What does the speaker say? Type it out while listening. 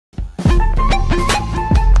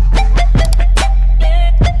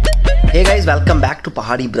Hey guys, welcome back to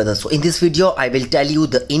Pahadi brothers. So in this video I will tell you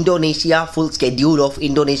the Indonesia full schedule of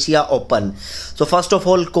Indonesia Open. So first of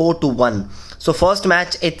all, court 1. So first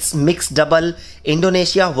match, it's mixed double,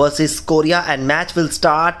 Indonesia versus Korea, and match will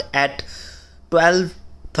start at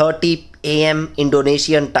 12:30 AM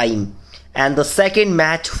Indonesian time. And the second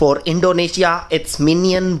match for Indonesia, it's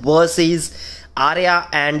Minion versus Arya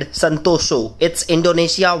and Santosho. It's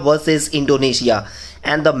Indonesia versus Indonesia,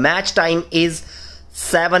 and the match time is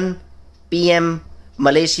 7 PM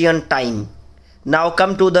Malaysian time. Now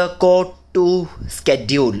come to the court 2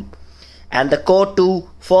 schedule, and the court 2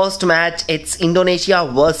 first match, it's Indonesia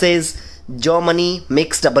versus Germany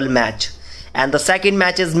mixed double match, and the second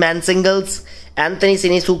match is man singles, Anthony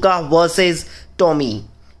Sinisuka versus Tommy,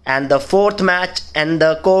 and the fourth match and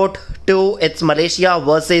the court 2, it's Malaysia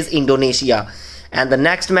versus Indonesia, and the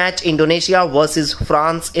next match Indonesia versus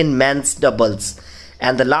France in men's doubles.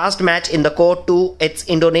 And the last match in the court 2, it's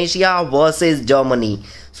Indonesia versus Germany.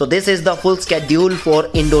 So this is the full schedule for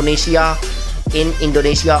Indonesia in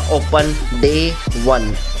Indonesia Open Day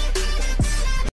 1.